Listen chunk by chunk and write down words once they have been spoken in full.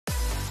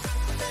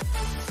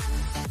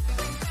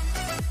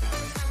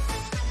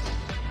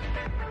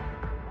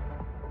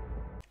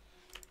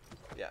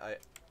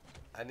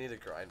I need to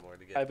grind more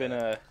to get I've been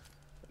better.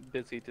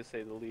 busy to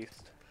say the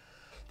least.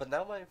 But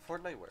now my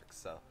Fortnite works,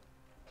 so.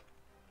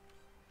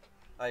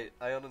 I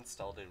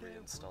uninstalled and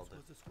reinstalled it.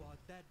 Was a squad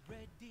that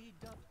readied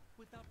up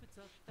with outfits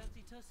up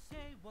fancy to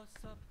say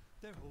what's up.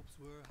 Their hopes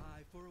were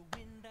high for a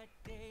win that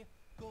day.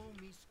 Go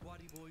me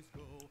squatty boys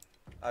go.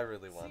 I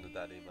really wanted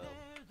that email.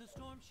 The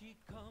storm she'd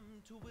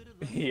come to whittle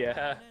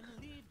Yeah.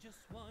 and leave just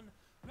one.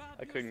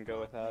 I couldn't go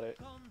without it.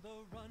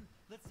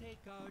 Let's take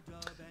our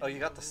dub and Oh, you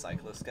got the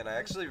cyclist skin. I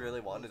actually really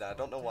wanted it. I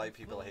don't know why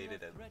people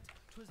hated it.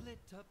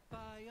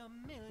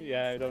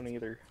 Yeah, I don't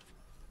either.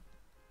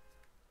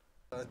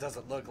 It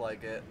doesn't look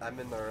like it. I'm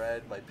in the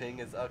red. My ping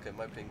is... Okay,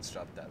 my ping's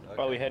dropped down. Okay.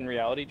 While we head in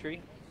Reality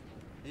Tree?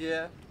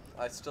 Yeah.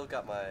 I still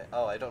got my...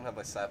 Oh, I don't have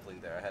my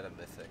sapling there. I had a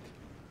mythic.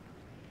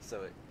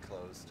 So it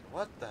closed.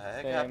 What the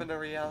heck happened to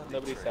Reality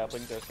Nobody's Tree?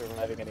 saplings are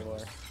surviving anymore.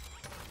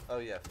 Oh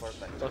yeah,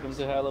 Fortnite. Welcome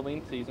to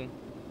Halloween season.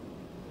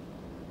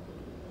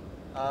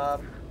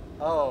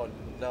 Oh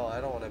no,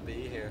 I don't want to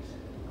be here.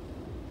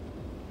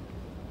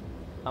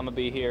 I'm gonna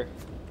be here.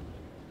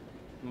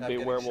 I'm gonna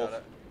be a werewolf. Shot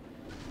at.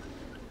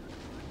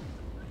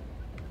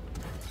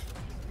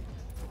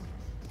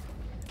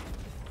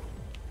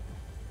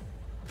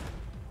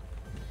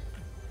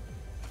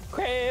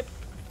 Crap!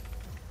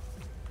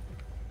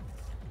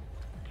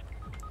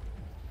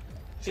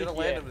 Should have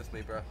landed with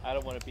me, bro. I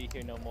don't want to be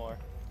here no more.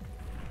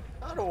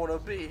 I don't want to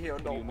be here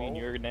no more. You mean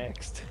you're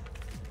next?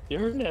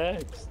 You're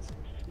next.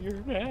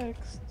 You're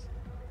next.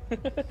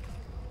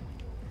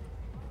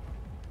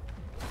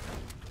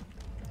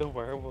 The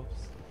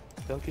werewolves.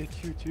 They'll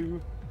get you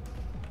too.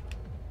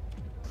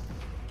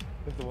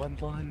 With one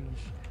lunge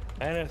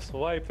and a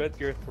swipe at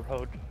your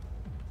throat.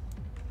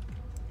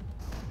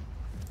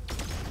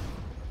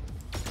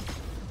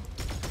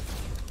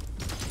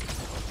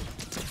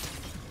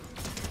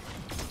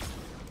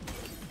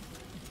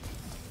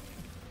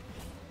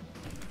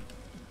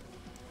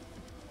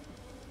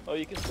 Oh,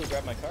 you can still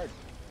grab my card.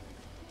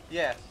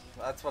 Yeah,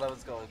 that's what I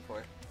was going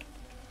for.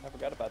 I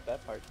forgot about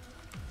that part.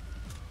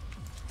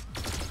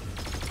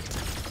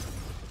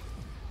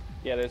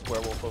 Yeah, there's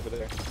werewolf over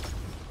there.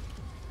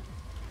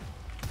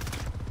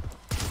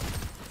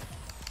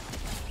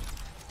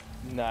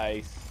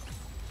 Nice.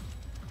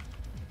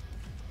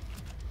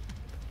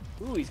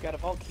 Ooh, he's got a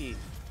vault key.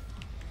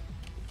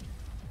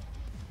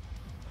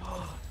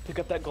 Pick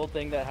up that gold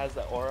thing that has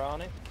the aura on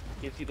it.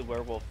 Gives you the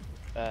werewolf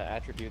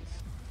attributes.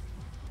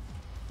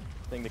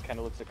 Thing that kind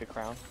of looks like a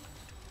crown.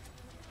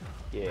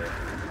 Yeah.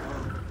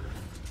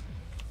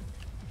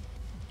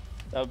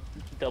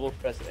 Double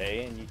press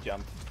A and you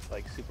jump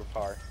like super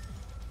far.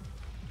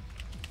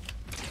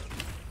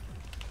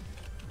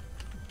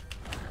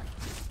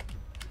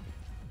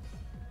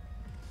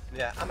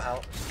 Yeah, I'm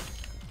out.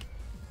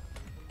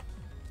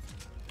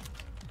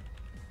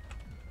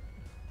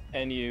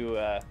 And you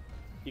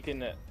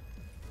can.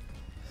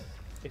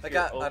 If I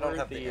you're don't over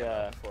have the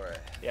ammo for it.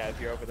 Yeah, if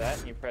you're over that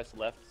and you press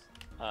left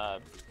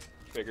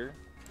trigger.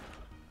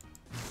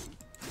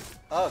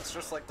 Oh, it's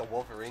just like the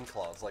Wolverine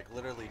claws, like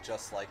literally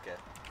just like it.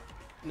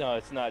 No,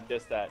 it's not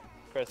just that.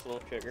 Press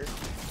left trigger.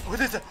 What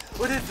is it?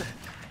 What is it?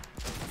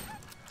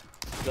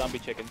 Zombie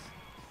chickens.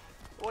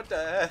 What the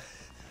heck?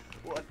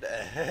 What the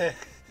heck?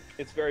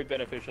 It's very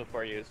beneficial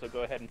for you, so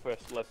go ahead and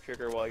press left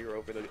trigger while you're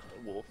over the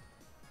wolf.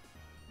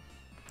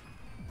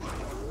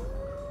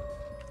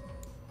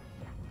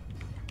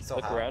 So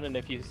Look around, and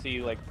if you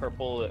see like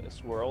purple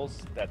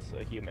swirls, that's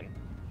a human.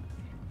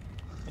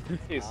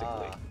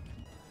 Basically.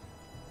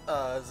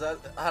 Is that?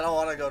 I don't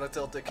want to go to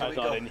Tilted. Can I'm we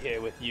not go? in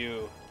here with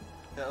you.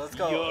 Yeah, let's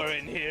go. You're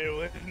in here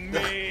with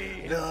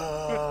me.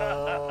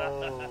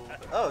 No.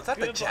 Oh, is that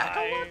the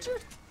jackal launcher?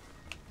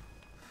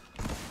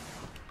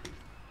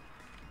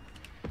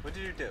 What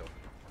did you do?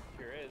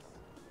 Sure is.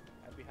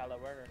 Happy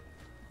Halloween.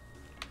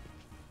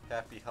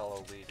 Happy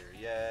Halloween.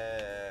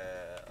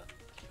 Yeah.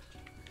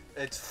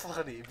 It's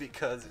funny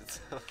because it's.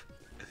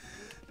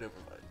 Never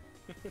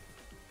mind.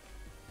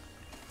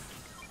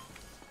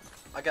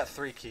 I got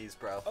 3 keys,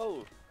 bro.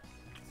 Oh.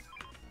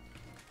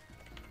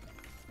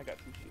 I got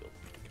 2 shields.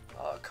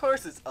 Of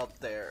course it's up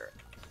there.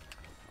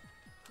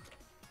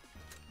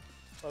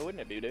 Why wouldn't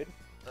it be, dude?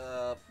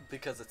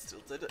 Because it's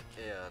tilted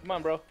and. Come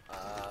on, bro.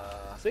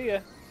 See ya.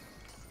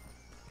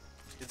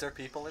 Is there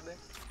people in there?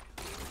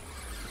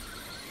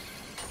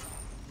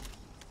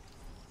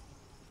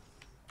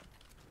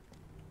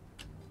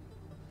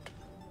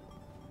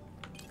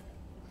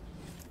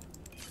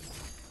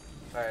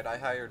 Alright, I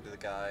hired the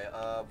guy.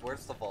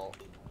 Where's the vault?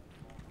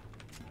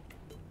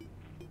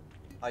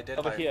 I did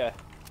Over hire. here.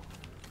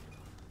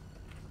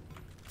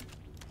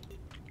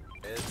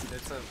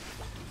 It's a...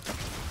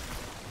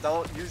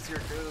 Don't use your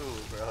goo,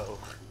 bro.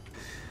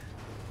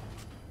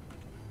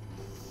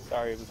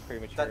 Sorry, it was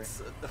premature.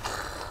 That's...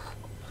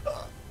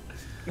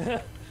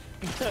 I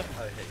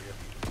hate you.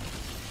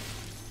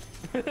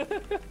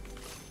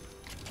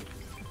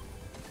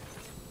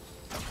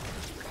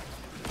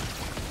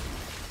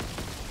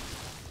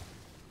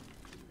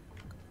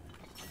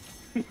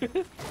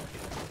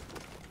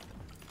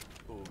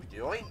 Ooh,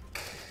 yoink!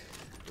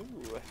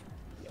 Ooh,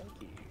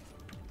 Yankee.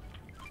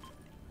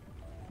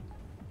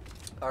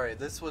 Alright,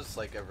 this was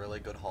like a really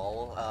good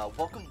haul.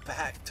 Welcome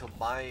back to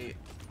my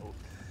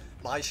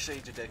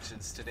strange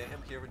addictions. Today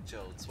I'm here with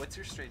Jones. What's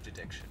your strange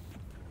addiction?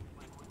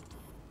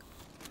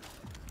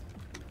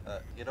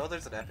 You know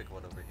there's an epic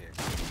one over here.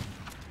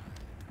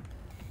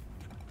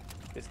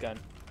 This gun.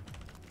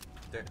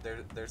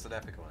 There's an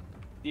epic one.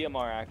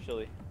 DMR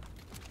actually.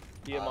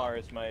 DMR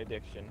is my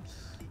addiction.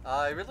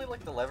 I really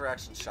like the lever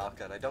action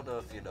shotgun. I don't know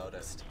if you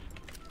noticed.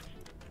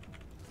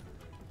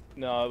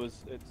 No,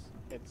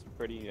 it's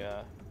pretty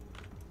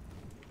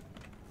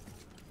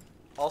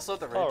Also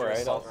the Ranger Alright,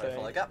 assault I'll say.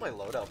 rifle. I got my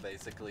loadout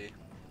basically.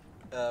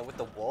 With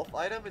the wolf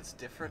item, it's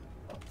different,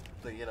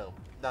 but you know,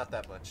 not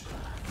that much.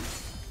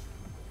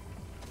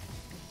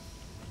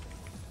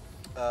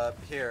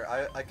 Here,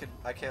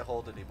 I can't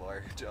hold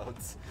anymore,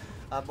 Jones.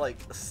 I'm like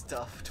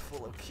stuffed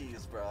full of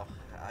keys, bro.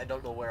 I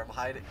don't know where I'm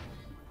hiding.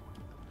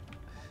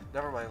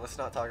 Never mind, let's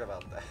not talk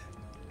about that.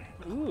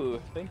 Ooh,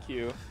 thank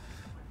you.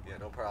 Yeah,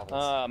 no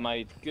problems.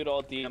 My good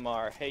old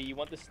DMR. Hey, you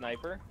want the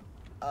sniper?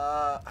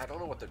 I don't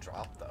know what to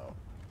drop though.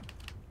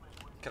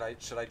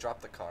 Should I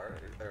drop the car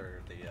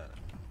or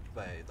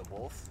the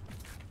wolf?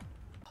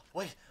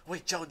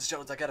 Wait,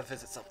 Jones, I gotta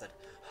visit something.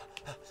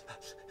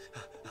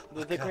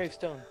 The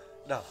gravestone.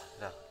 No.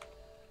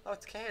 Oh,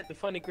 it's canned. The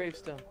funny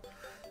gravestone.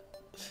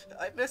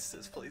 I miss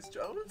this place,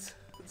 Jones.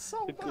 It's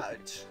so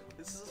much.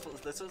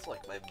 This is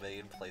like my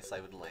main place I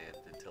would land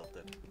in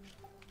Tilted.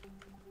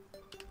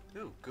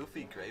 Ooh,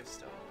 goofy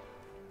gravestone.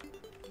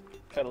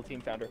 Cuddle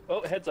team founder.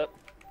 Oh, heads up.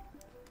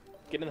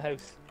 Get in the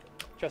house.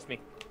 Trust me.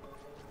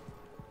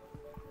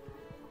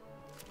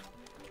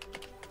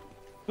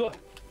 Ugh.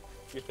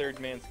 Your third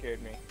man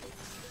scared me.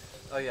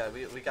 Oh yeah,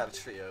 we got a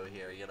trio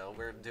here, you know.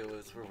 We're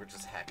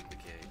just hacking the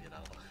game, you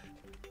know.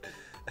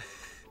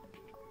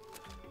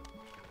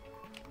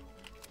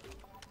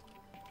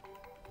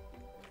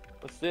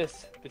 What's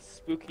this? This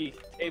spooky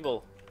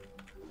table.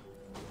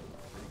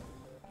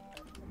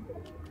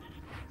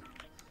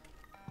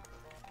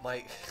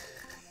 Mike.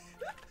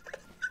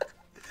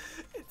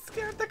 It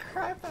scared the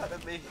crap out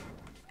of me.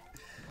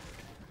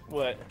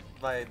 What?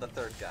 The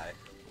third guy.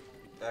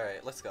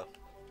 Alright, let's go.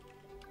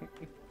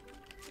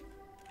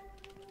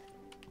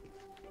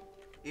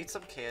 Eat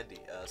some candy.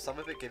 Some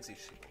of it gives you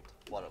shield.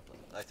 One of them.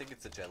 I think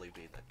it's a jelly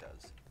bean that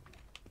does.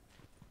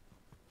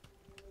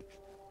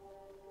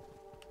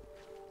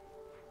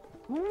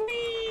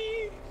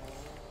 Whee!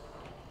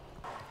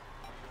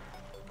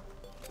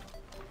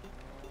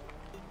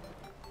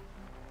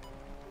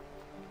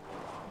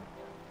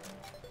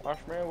 Watch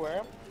me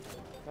where?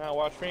 Now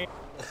watch me.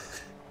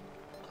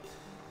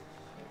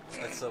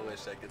 I so wish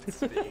I could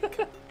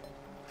speak.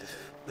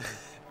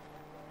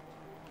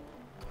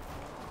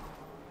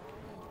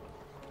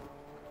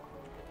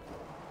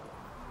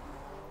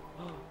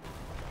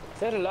 Is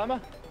that a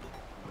llama?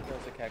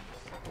 That's a cactus.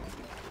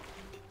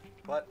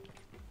 What?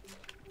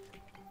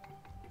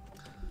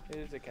 It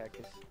is a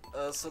cactus.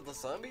 So the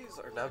zombies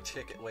are now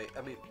chicken. Wait,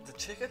 I mean, the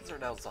chickens are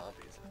now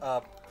zombies.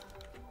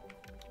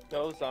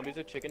 No, zombies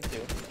are chicken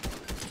too.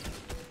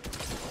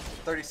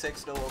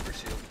 36, no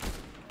overshoot.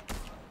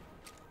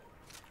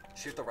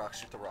 Shoot the rock,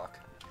 shoot the rock.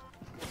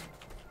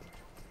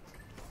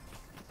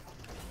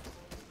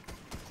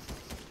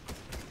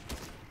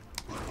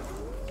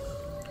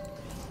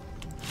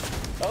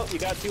 Oh, you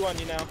got two on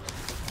you now.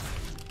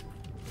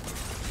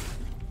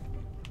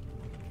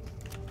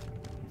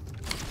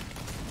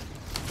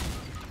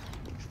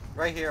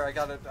 Right here,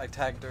 I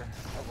tagged her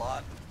a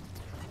lot.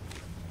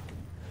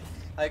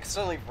 I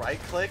accidentally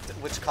right-clicked,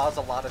 which caused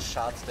a lot of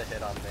shots to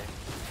hit on me.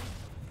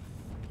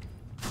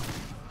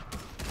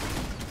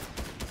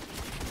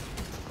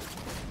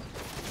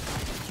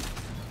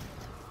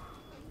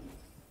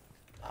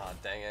 Aw,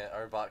 dang it,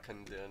 our bot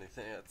couldn't do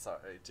anything. It's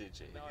alright,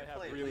 GG. Now I You have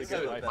played- really you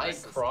good did life. the My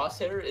best.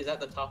 crosshair is at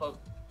the top of.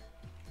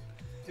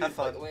 Dude, Have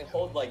fun. when I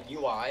hold like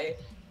UI,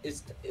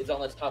 is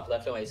on the top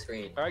left of my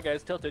screen. All right,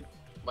 guys, tilted.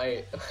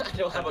 My I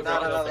don't have a No,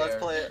 crosshair. let's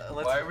play.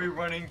 Why are we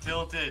running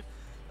tilted?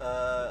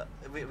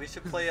 We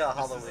should play a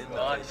Halloween. This is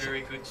not location.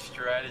 very good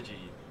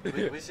strategy.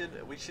 we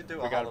should do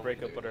a We gotta Halloween.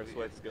 break up with our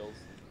sweat skills.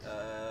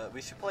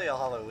 We should play a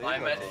Halloween.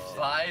 I'm at location.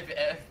 5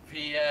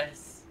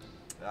 FPS.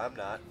 I'm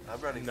not.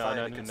 I'm running No, fine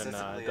no, and no, no, no.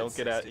 consistently Don't at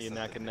get at 60 you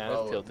something. knocking that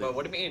Bro, tilted. bro,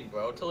 what do you mean,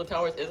 bro? Tilted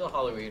Towers is a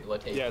Halloween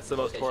location. Yeah, it's the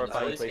most location.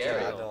 horrifying It's place really ever.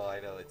 Yeah, scary. I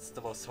know. It's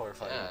the most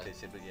horrifying Yeah.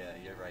 location, but yeah,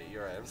 you're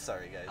right. I'm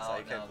sorry, guys. Oh I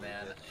no, can't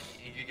man. believe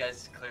it. You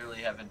guys clearly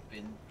haven't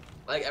been.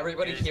 Like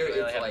everybody You just here really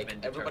is haven't like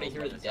been to everybody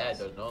Turtle here is Mother's dead. house.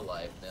 There's no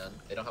life, man.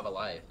 They don't have a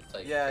life. It's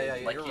like Yeah,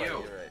 like you're you. right. You're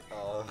right.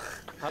 Oh.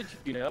 How did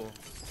you know?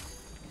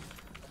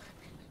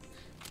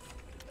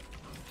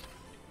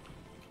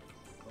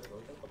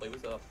 Play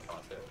with the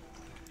crosshair.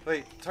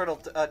 Wait, Turtle.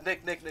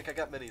 Nick. I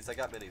got minis.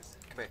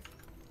 Come here.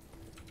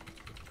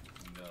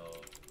 No.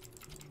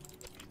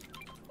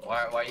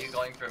 Why are you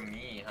going for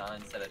me, huh,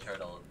 instead of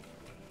Turtle?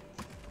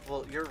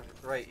 Well, you're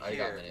right I got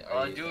here. many.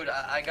 Oh, dude,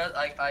 I got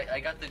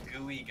the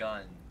gooey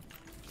gun.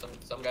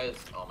 Some guys.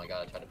 Oh my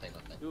god! I tried to play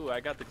nothing. Ooh, I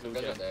got the glue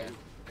Guys gun are there. too.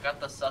 I got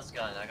the sus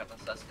gun.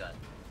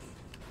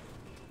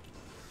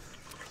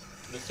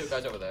 There's two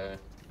guys over there.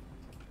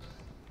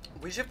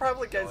 We should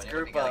probably guys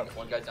group up.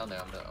 One guy's down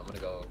there. I'm gonna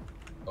go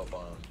up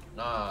on him.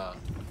 Nah.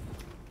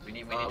 We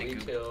need We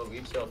to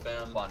chill,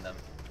 fam. goop on them.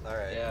 All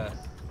right. Yeah.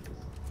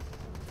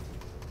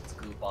 Let's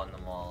goop on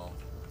them all.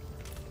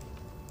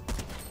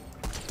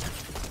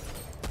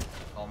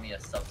 Call me a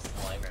sub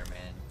slimer,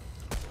 man.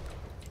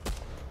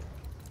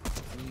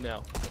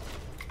 No,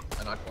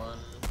 I knocked one.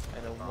 I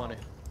don't want it.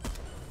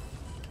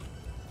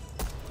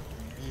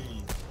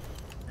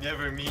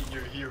 Never meet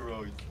your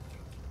heroes.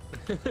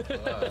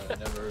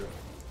 Never.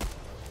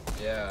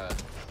 Yeah.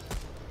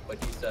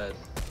 What he said.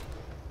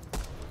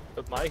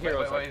 But my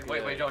heroes are Wait,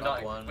 good. don't Knock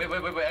die. one. Wait,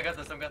 I got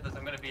this, I'm gonna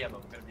BM him,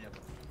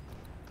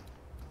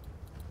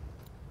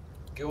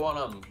 Go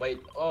on him. Wait.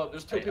 Oh,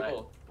 there's two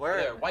people.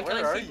 Where? Why can't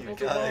where I are see you people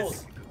through guys?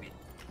 walls?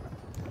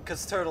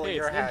 Cause Turtle, Hey,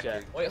 you're it's Ninja.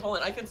 hacking. Wait, hold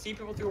on. I can see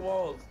people through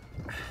walls.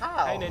 How?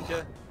 Hi,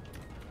 Ninja.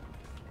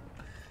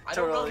 I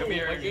don't know. Totally. Come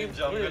here, My game's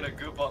Ninja, I'm glitched. gonna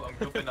goop on, I'm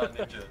gooping on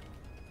Ninja.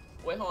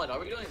 Wait, hold on. Are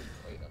we doing?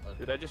 Wait,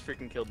 Dude, I just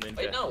freaking killed Ninja.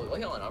 wait, no.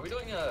 Wait, hold on. Are we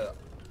doing a?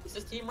 This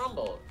is Team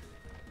Rumble.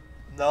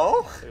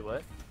 No? Wait,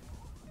 what?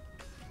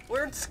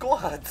 We're in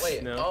squads.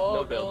 Wait. No, oh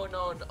no build.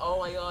 no. Oh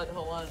my God.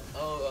 Hold on.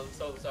 Oh, I'm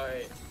so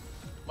sorry.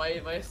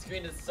 My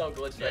screen is so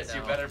glitched right Yes,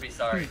 now. you better be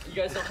sorry. You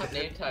guys don't have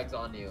name tags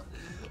on you.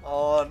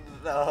 Oh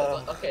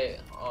no. Okay.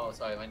 Oh,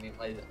 sorry. My name.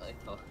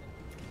 Oh.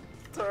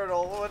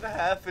 Turtle, what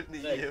happened to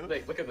Nick, you?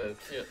 Nick, look at this.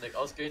 Here, Nick,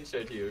 I'll screen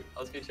share to you.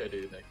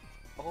 Nick.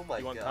 Oh my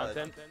You want god.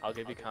 content? I'll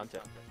give you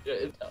content. Yeah,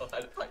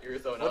 I thought you were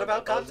throwing What out.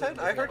 about I was just content?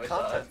 I looking at heard my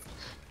content.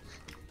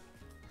 shots.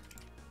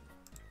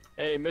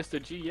 Hey, Mr.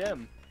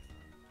 GM.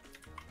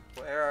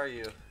 Where are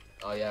you?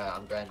 Oh yeah,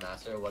 I'm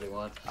Grandmaster. What do you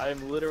want?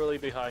 I'm literally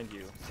behind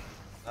you.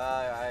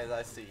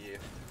 I see you.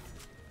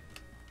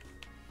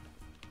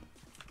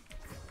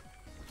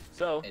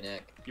 So, Hey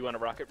Nick. you want a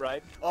rocket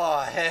ride? Oh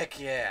heck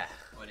yeah.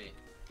 Woody.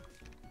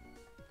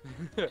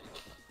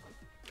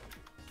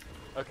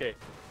 Okay,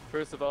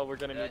 first of all, we're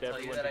gonna Did I need tell you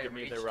everyone that to I give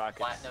me reached their rockets.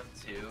 Platinum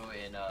 2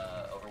 in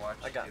Overwatch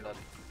I got 2? none.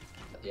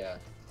 Yeah.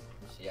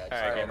 Yeah. Alright,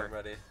 Alright, gamer. I'm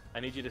ready. I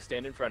need you to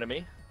stand in front of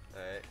me,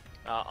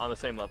 Alright. on the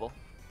same level.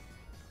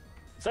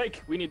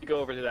 Psych! We need to go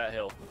over to that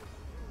hill.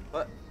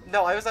 What?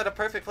 No, I was at a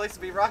perfect place to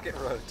be rocket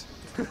road.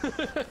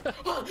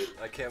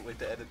 I can't wait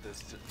to edit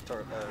this.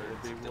 It'll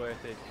be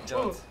worth it.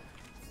 Jones.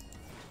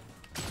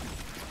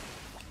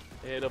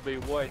 It'll be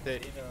worth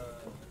it.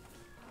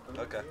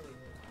 Okay.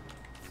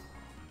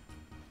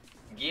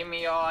 Give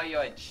me all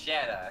your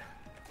cheddar.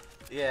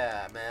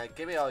 Yeah, man.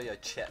 Give me all your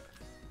chip.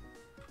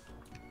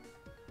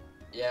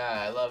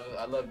 Yeah,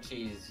 I love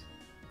cheese.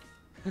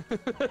 Don't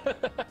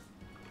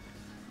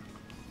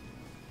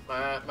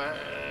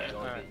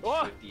Alright. get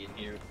Oh! shifty in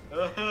here.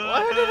 Where did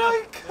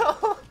I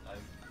go?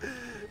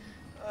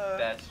 I'm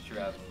fast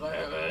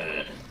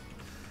traveling.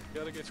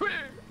 Gotta get swing.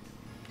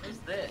 What is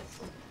this?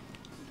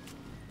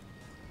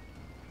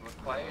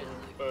 Requires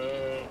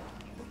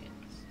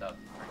stuff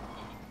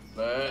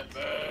for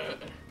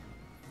keys.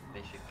 They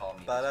should call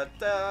me. I'm I'm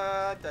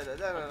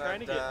trying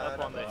to get up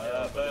on the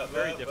hill, but it's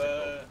very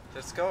difficult.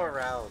 Just go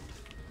around.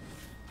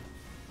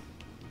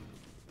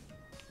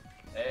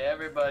 Hey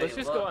everybody, Let's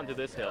just look. go onto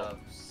this hill.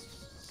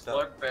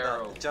 Slurp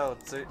barrels.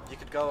 Jones, you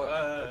could go.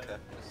 Okay.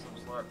 There's some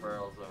slurp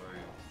barrels over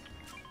here.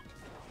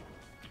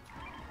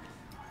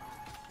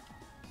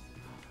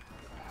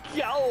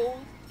 Yo!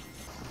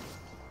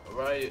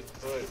 Right.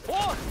 Good.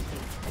 Oh!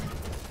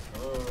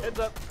 Oh. Heads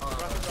up.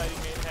 Rocket riding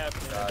ain't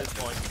happening at this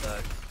point.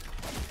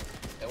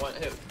 It went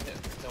hit.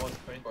 That one's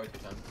 24 2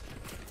 times.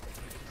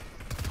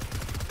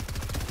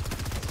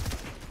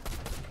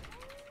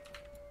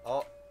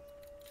 Oh,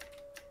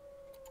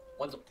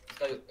 One's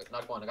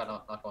knocked one. I got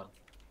knocked one.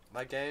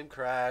 my game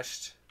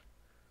crashed.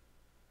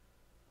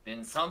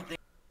 Been something.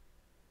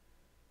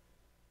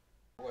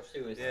 Overwatch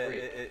 2 is Yeah,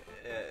 free.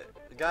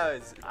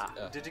 guys,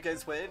 Ah. did you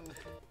guys win?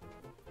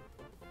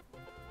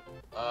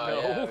 No.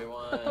 Yeah, we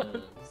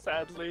won.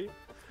 Sadly,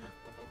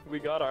 we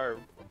got our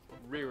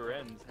rear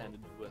ends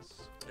handed to us.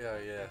 Yeah,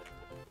 yeah.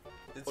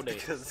 It's Oh, they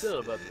because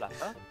silver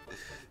platter.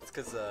 it's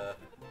because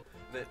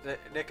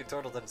Nick and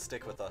Turtle didn't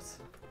stick with us.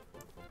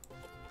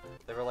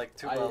 They were like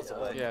 2 miles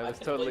away. Yeah, I that's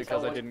can't totally really tell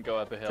because I which- didn't go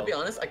up a To hill. be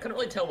honest, I couldn't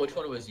really tell which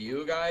one was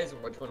you guys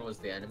and which one was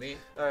the enemy.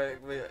 Alright,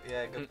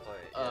 yeah, good point.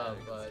 Yeah.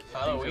 But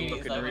Halloween Things are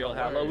is looking real worse.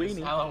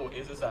 Halloween-y.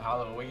 Is this a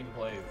Halloween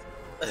place?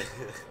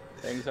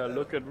 Things are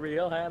looking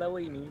real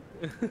Halloweeny.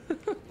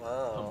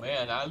 Oh Wow.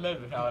 man, I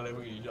love the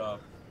Halloween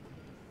job.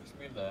 It's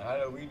been the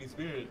Halloween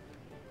spirit.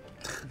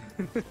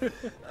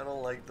 I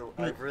don't like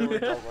I really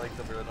don't like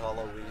the word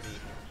Halloweeny.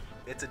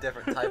 It's a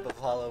different type of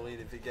Halloween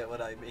if you get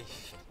what I mean.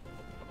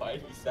 Why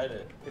he said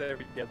it? There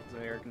gets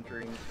American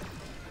dream.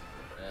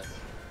 yeah,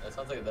 that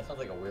sounds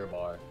like a weird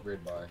bar.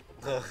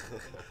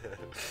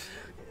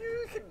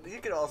 you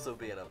can also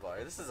be in a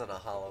bar. This isn't a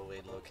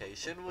Halloween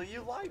location. Will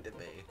you lie to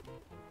me?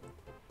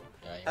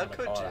 Yeah, you How wanna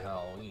could call it you? a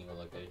Halloween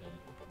location.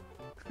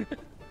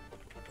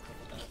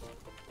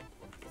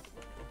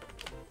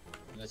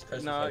 This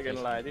Christmas Not gonna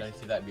location, lie, Did I this-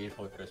 see that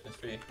beautiful Christmas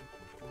tree?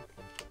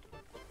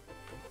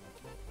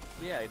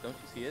 Yeah, don't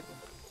you see it?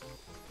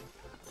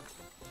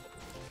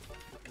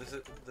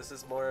 This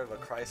is more of a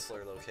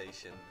Chrysler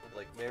location,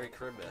 like Merry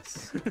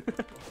Christmas.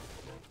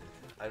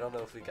 I don't know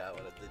if we got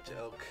one of the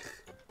joke.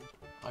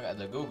 I got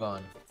the goo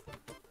gun.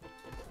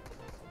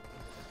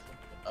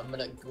 I'm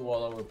gonna goo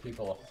all over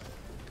people.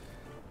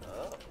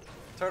 Oh,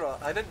 Turtle,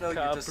 I didn't know you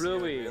just knew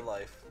in real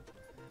life.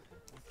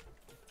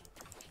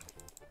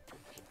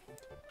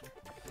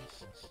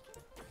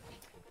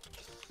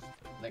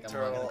 Like I'm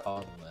not gonna call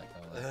him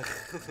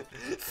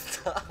that.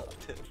 Stop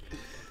it.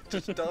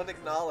 Just don't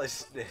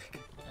acknowledge Nick.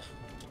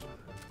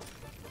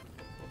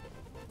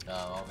 No,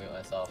 I'll mute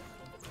myself.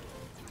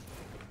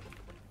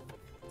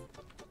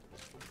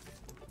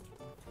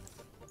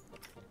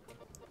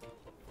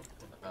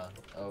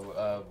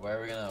 Where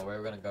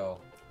are we gonna go?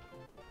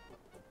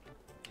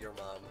 Your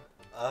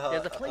mom.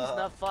 There's a place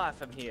not far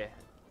from here.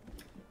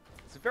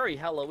 It's very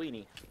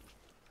Halloweeny.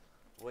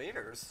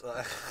 Waiters.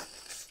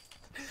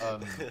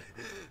 Um.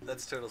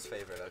 That's Turtle's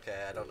favorite.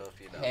 Okay, I don't know if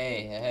you know.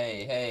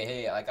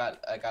 Hey! I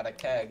got a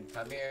keg.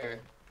 Come here.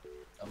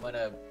 I'm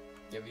gonna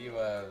give you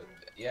a.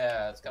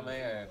 Yeah, let's come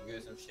here. Give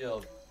you some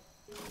shield.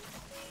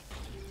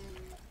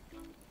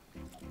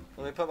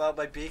 Let me put out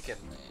my beacon.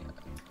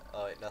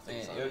 Oh wait,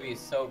 nothing's Man, on. it would be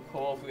so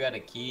cool if we had a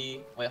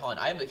key. Wait, hold on.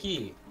 I have the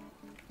key.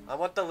 I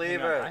want the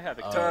lever. I have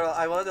a key. Turtle,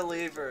 I want the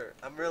lever.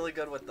 I'm really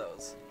good with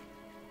those.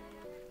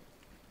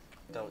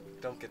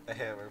 Don't get the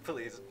hammer,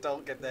 please.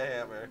 Don't get the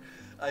hammer.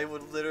 I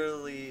would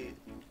literally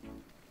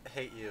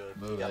hate you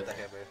if you got the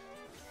hammer.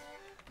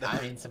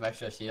 I need some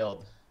extra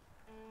shield.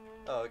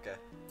 Oh, okay.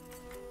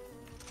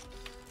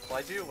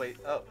 Why do you wait?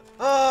 Oh.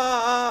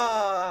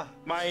 Ah!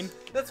 Mine.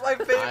 That's my I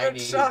favorite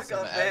need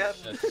shotgun, some man.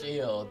 extra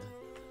shield.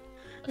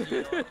 Hey,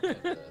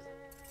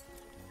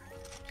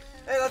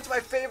 that's my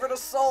favorite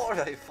assault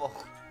rifle.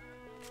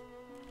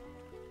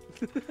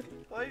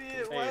 Why do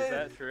you? Hey, Why? is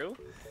that true?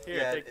 Here,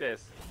 Yeah, take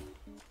this.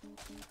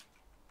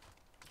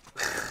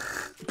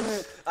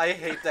 I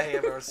hate the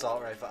hammer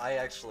assault rifle. I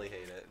actually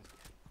hate it.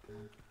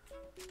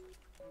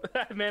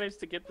 I managed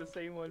to get the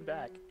same one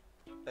back.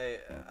 Hey,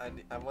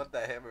 I want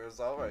that hammer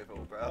assault rifle,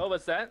 bro. Oh,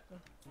 what's that?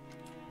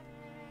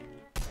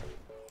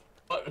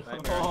 What?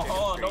 Nightmare on Oh, Chicken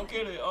oh, Street. don't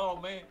get it. Oh,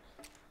 man.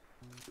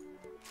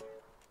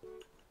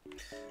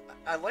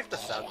 I like the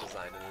sound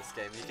design in this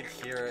game. You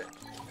can hear it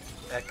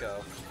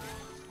echo.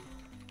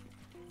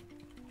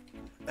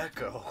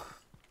 Echo.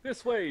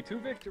 This way to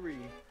victory.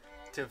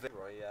 To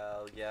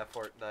Royale, yeah,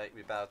 Fortnite,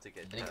 we about to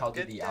get They down. called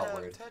you Get the down,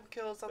 outward. 10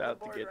 kills on About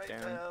the to board get right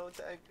down. now.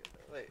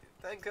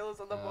 10 kills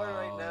on the board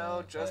right now.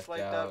 Oh, Just check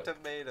wiped out out.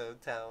 Tomato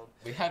Town.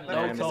 We have My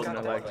no name is kills Scott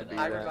on the Like board. to be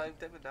I that.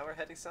 revived him, and now we're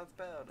heading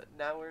southbound. And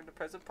now we're in the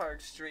present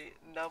Park Street.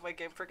 And now my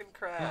game freaking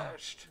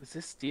crashed. Is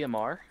this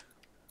DMR?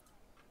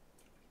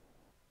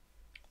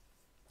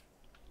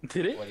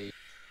 Did it? What do you?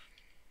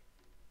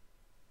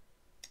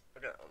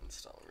 I'm gonna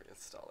uninstall and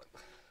reinstall it.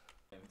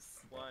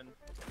 1,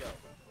 go.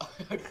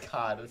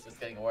 God, this is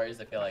getting worse.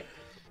 I feel like.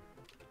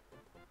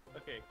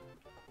 Okay.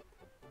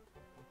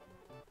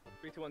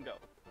 3, 2, 1, go.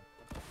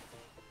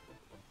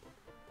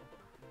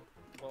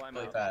 Well, I'm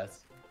Really out.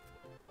 fast.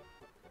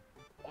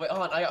 Oh, wait,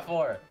 hold on. I got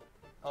 4.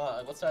 Hold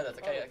on. Let's try this.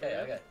 Okay, Oh, okay,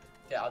 really? okay.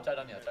 Okay, I'll try it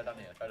on you. I'll try it on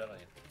you. I'll try it on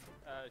you.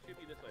 Should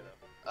be this way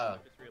though. Oh. I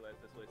just realized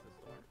this way's the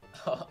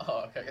storm.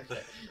 Oh, okay,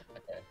 okay.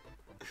 Okay.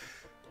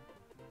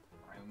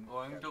 I'm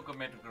going to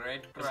commit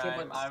great Just keep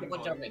crime. on, I'm keep on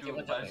going jumping. to Keep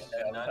on jumping. bust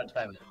Okay, I'll try to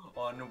time it.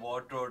 on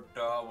water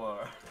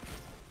tower.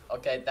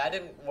 Okay, that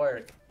didn't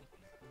work.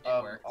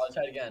 It worked. I'll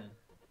try it again.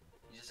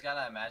 You just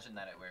gotta imagine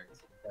that it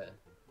worked. Okay.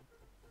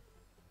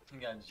 You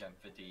got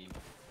jump fatigue.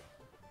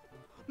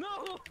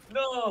 No!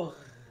 No!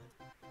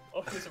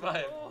 Oh, we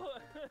survived. Oh.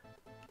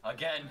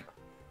 Again.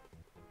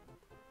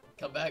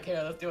 Come back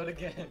here. Let's do it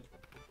again. Okay,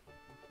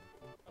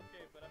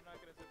 but I'm not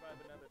gonna survive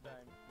another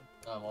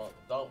time. Well,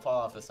 don't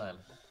fall off this time.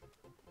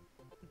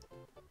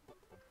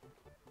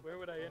 Where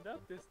would I end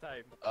up this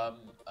time?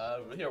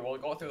 Here, we'll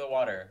go through the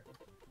water.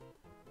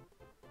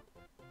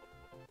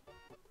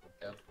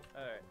 Okay.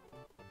 Alright.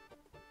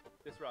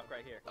 This rock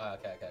right here.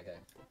 Okay.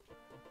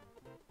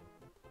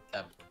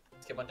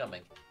 Let's keep on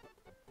jumping.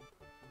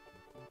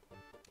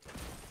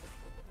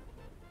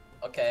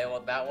 Okay, well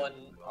that one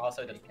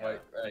also didn't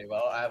work very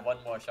well. I have one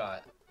more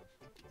shot.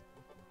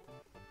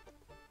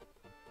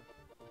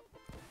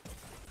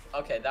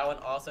 Okay, that one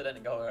also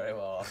didn't go very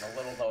well. I'm a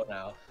little low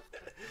now.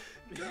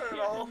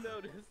 I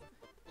noticed.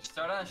 Just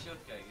throw down a shield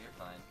keg. You're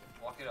fine.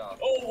 Walk it off.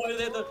 Oh, why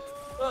did the?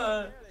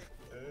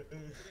 Get in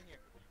here.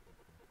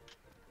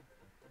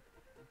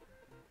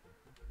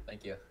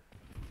 Thank you.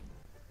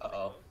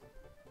 Uh-oh.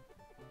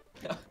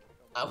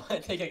 I'm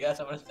gonna take a guess.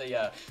 I'm gonna say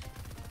yeah.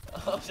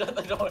 Oh, shut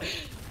the door.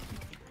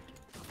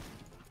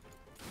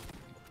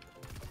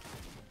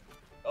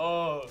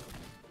 Oh.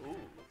 Ooh.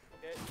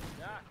 Get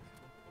knocked.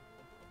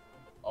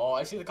 Oh,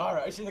 I see the car.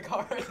 I see the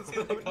car. I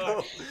see the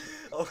car.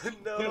 Oh Here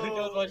it goes.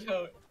 no! Watch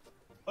out.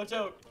 Watch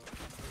out.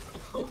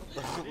 Oh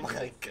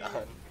my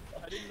god.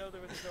 I didn't know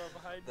there was a door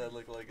behind me. That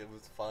looked like it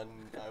was fun.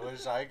 I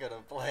wish I could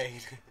have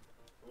played.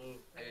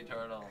 Hey,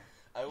 turtle.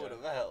 I would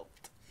have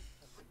helped.